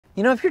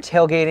You know, if you're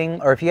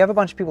tailgating or if you have a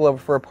bunch of people over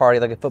for a party,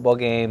 like a football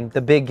game,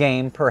 the big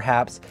game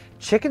perhaps,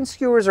 chicken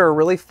skewers are a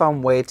really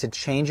fun way to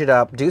change it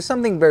up, do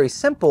something very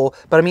simple.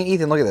 But I mean,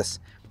 Ethan, look at this.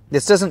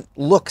 This doesn't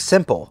look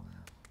simple.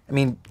 I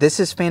mean,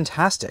 this is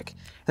fantastic.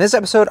 In this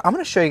episode, I'm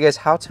going to show you guys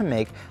how to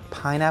make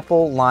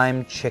pineapple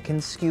lime chicken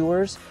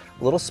skewers.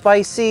 A little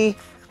spicy,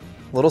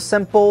 a little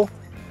simple,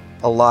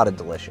 a lot of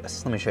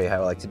delicious. Let me show you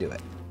how I like to do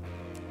it.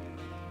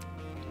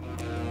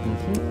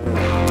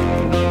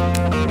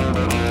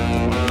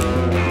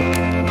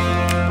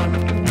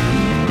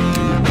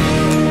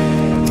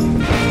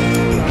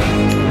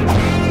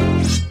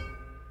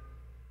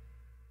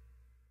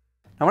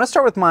 I want to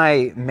start with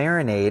my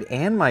marinade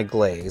and my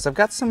glaze. I've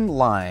got some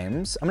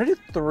limes. I'm going to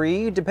do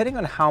 3, depending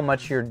on how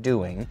much you're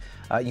doing.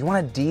 You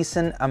want a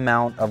decent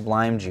amount of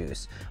lime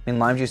juice. I mean,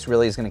 lime juice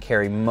really is going to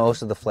carry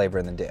most of the flavor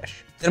in the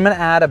dish. Then I'm going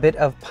to add a bit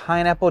of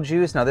pineapple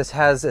juice. Now this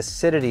has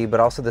acidity, but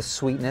also the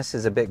sweetness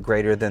is a bit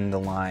greater than the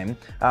lime.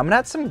 I'm going to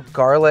add some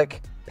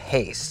garlic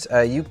paste.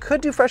 You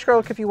could do fresh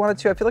garlic if you wanted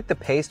to. I feel like the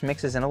paste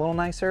mixes in a little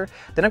nicer.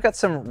 Then I've got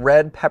some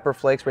red pepper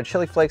flakes, red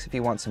chili flakes if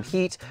you want some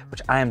heat,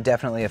 which I am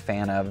definitely a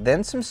fan of.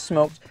 Then some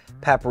smoked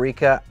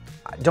paprika.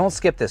 Don't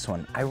skip this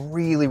one. I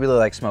really, really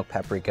like smoked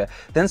paprika.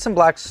 Then some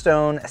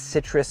Blackstone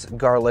citrus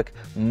garlic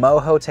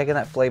mojo, taking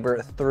that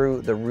flavor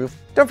through the roof.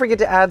 Don't forget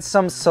to add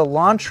some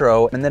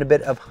cilantro and then a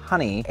bit of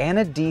honey and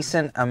a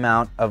decent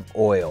amount of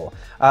oil.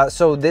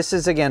 So this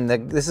is, again,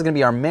 this is gonna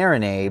be our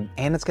marinade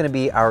and it's gonna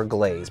be our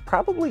glaze,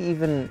 probably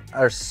even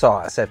our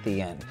sauce at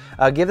the end.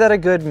 Give that a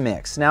good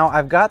mix. Now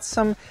I've got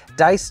some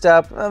diced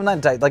up,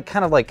 not diced, like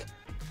kind of like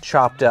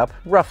chopped up,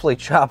 roughly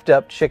chopped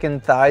up chicken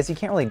thighs. You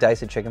can't really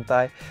dice a chicken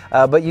thigh,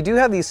 but you do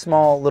have these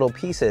small little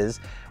pieces.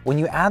 When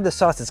you add the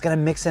sauce, it's gonna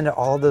mix into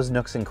all of those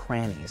nooks and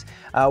crannies.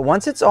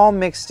 Once it's all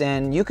mixed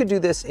in, you could do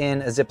this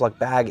in a Ziploc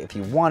bag if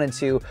you wanted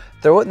to.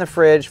 Throw it in the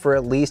fridge for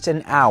at least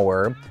an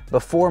hour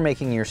before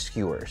making your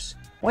skewers.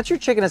 Once your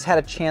chicken has had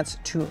a chance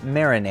to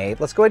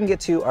marinate, let's go ahead and get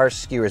to our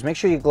skewers. Make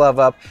sure you glove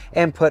up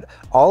and put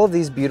all of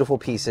these beautiful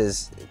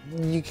pieces.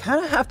 You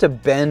kind of have to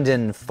bend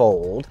and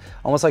fold,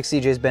 almost like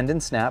CJ's bend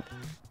and snap.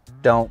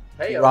 Don't.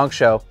 Hey-o. Wrong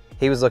show.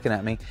 He was looking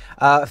at me.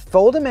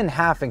 Fold them in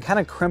half and kind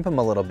of crimp them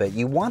a little bit.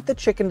 You want the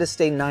chicken to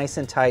stay nice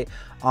and tight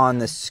on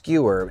the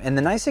skewer. And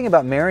the nice thing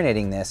about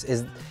marinating this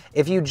is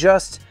if you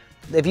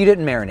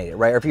didn't marinate it,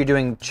 right? Or if you're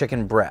doing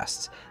chicken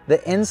breasts,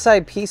 the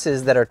inside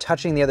pieces that are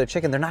touching the other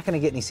chicken, they're not going to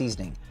get any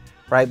seasoning,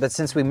 right? But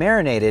since we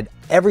marinated,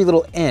 every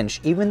little inch,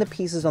 even the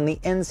pieces on the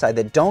inside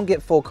that don't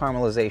get full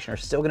caramelization are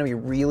still going to be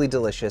really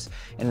delicious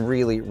and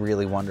really,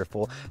 really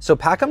wonderful. So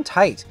pack them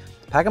tight.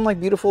 Pack them like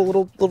beautiful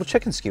little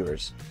chicken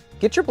skewers.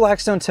 Get your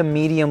Blackstone to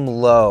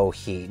medium-low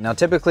heat. Now,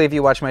 typically, if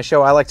you watch my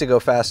show, I like to go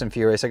fast and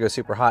furious. I go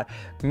super hot.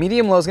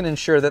 Medium-low is going to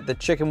ensure that the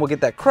chicken will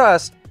get that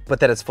crust, but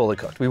that it's fully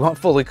cooked. We want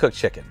fully cooked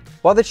chicken.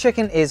 While the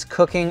chicken is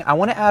cooking, I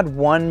want to add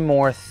one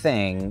more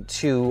thing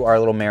to our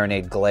little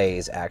marinade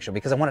glaze, actually,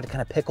 because I wanted to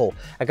kind of pickle.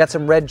 I got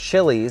some red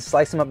chilies,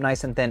 slice them up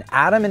nice and thin,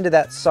 add them into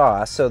that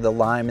sauce so the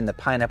lime and the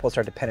pineapple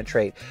start to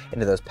penetrate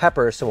into those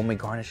peppers, so when we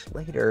garnish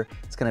later,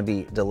 it's going to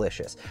be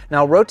delicious.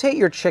 Now, rotate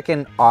your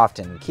chicken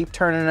often. Keep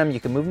turning them. You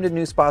can move them to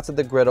new spots of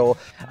the griddle.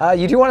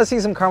 You do want to see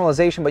some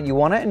caramelization, but you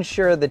want to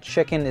ensure the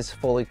chicken is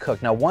fully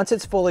cooked. Now, once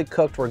it's fully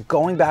cooked, we're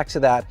going back to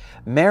that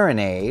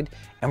marinade,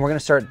 and we're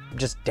gonna start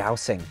just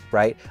dousing,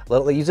 right?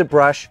 Use a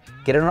brush,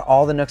 get it on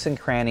all the nooks and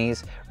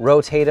crannies,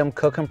 rotate them,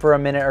 cook them for a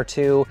minute or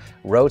 2,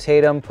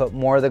 rotate them, put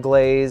more of the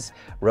glaze,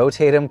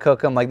 rotate them,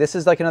 cook them. Like this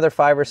is like another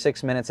 5 or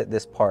 6 minutes at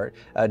this part,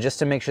 just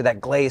to make sure that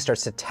glaze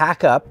starts to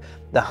tack up.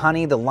 The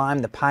honey, the lime,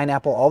 the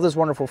pineapple, all those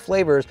wonderful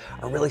flavors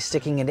are really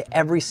sticking into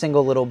every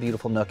single little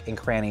beautiful nook and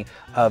cranny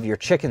of your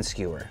chicken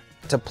skewer.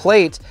 To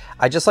plate,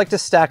 I just like to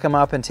stack them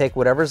up and take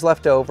whatever's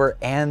left over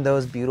and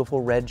those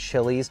beautiful red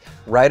chilies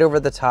right over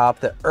the top.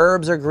 The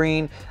herbs are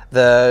green,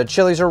 the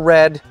chilies are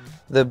red,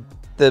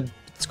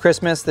 it's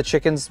Christmas, the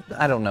chicken's,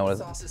 I don't know what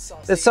it is.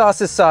 The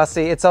sauce is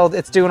saucy,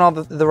 it's doing all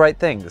the right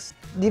things.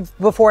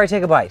 Before I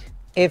take a bite,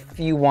 if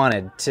you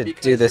wanted to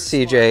do the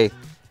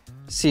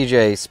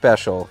CJ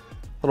special,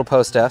 little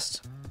post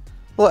test,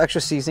 a little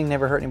extra seasoning,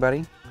 never hurt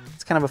anybody.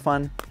 It's kind of a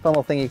fun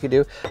little thing you could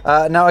do.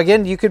 Now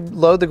again, you could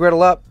load the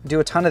griddle up, do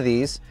a ton of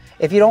these.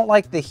 If you don't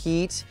like the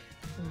heat,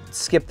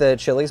 skip the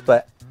chilies,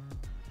 but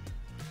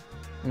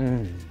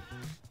I'm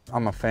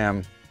a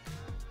fan.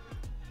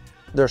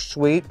 They're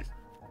sweet,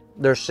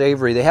 they're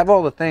savory, they have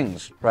all the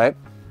things, right?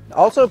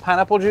 Also,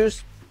 pineapple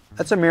juice,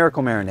 that's a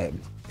miracle marinade.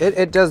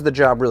 It does the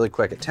job really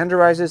quick. It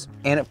tenderizes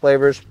and it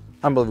flavors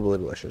unbelievably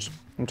delicious.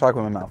 I'm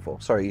talking with my mouth full.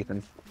 Sorry,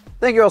 Ethan.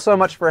 Thank you all so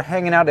much for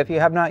hanging out. If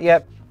you have not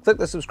yet, click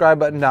the subscribe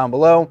button down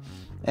below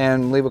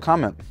and leave a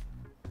comment.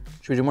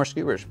 Should we do more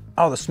skewers?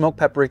 Oh, the smoked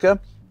paprika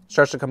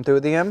starts to come through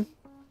at the end.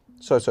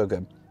 So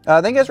good.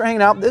 Thank you guys for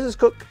hanging out. This is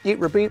Cook, Eat,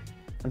 Repeat.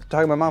 I'm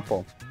talking my mouth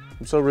full.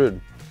 I'm so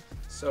rude.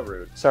 So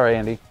rude. Sorry,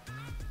 Andy.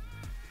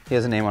 He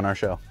has a name on our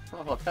show.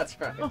 Oh, that's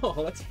right.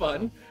 Oh, that's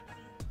fun.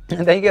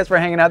 Thank you guys for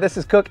hanging out. This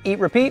is Cook, Eat,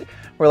 Repeat.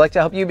 We'd like to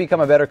help you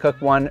become a better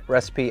cook one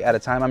recipe at a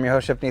time. I'm your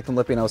host, Chef Nathan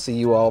Lippy, and I'll see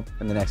you all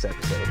in the next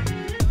episode.